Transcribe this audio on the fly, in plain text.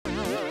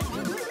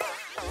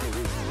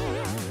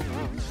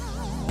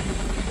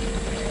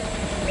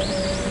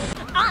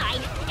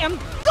am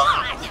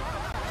God!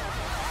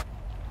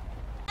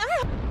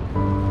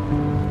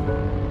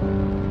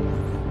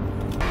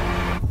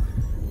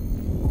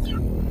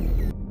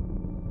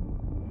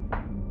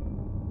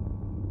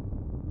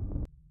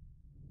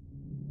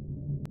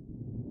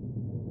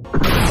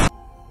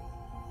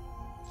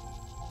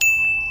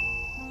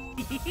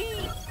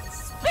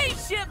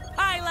 Spaceship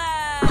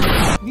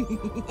pilot!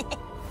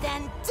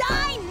 Then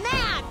die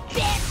mad,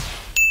 bitch!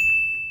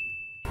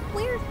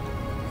 We're,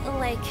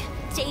 like,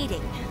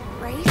 dating,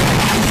 right?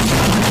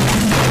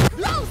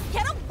 Los,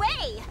 get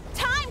away!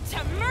 Time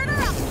to murder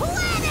a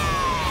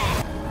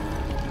planet!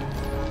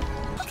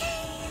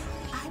 Okay,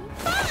 I'm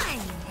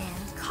fine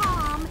and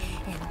calm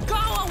and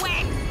Go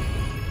away!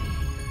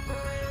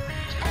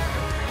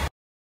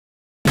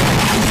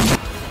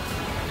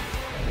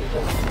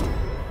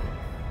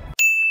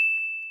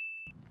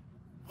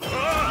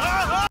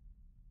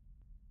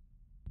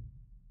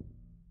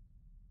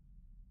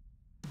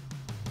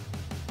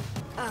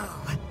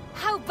 Oh,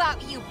 how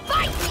about you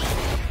bite me?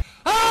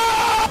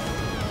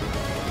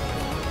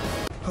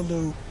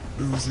 Hello,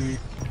 Uzi.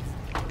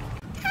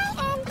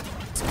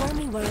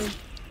 Stormy World.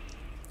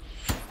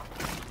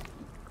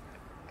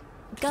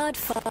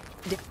 Godfather.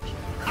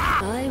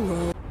 I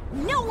will.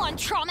 No one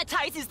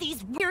traumatizes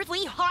these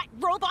weirdly hot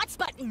robots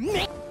but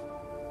me!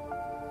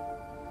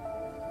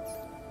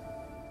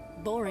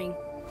 Boring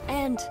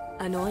and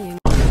annoying.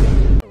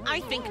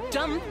 I think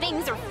dumb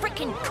things are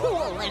freaking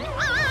cool and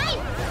I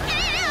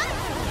am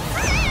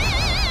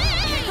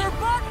Her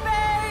butt,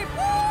 babe!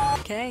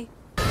 Okay.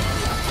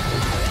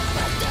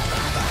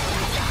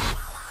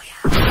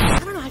 I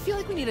don't know, I feel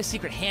like we need a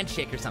secret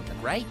handshake or something,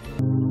 right?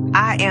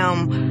 I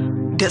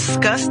am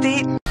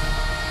disgusted.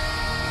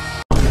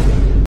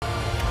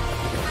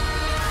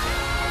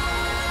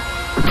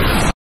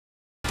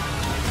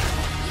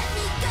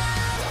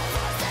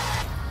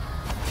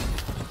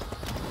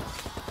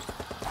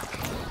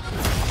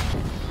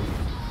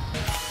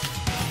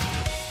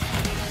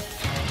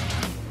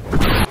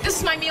 This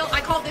is my meal.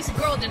 I call this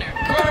girl dinner.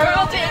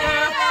 Girl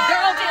dinner!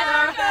 Girl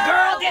dinner!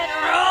 Girl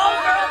dinner! Oh,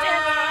 girl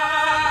dinner!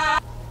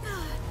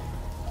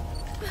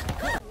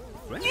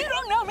 You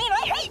don't know me and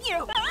I hate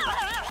you!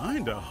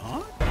 Kinda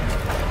hot?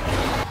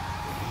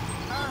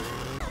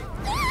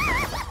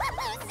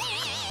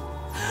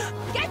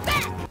 Get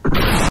back!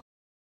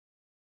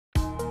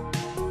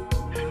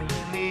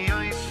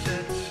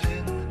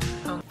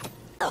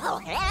 Oh,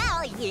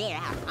 hell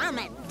yeah! I'm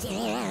a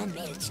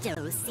damaged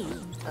OC.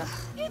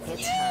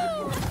 It's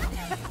her.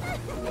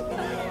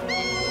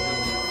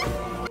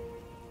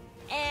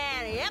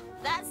 And yep,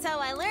 that's how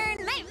I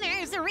learned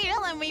nightmares are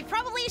real and we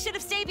probably should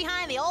have stayed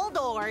behind the old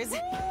doors.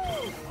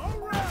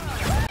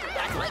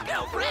 That's my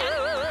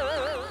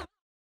girlfriend!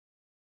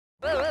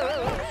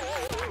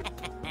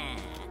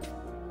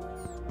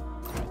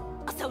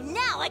 So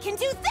now I can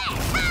do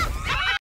this!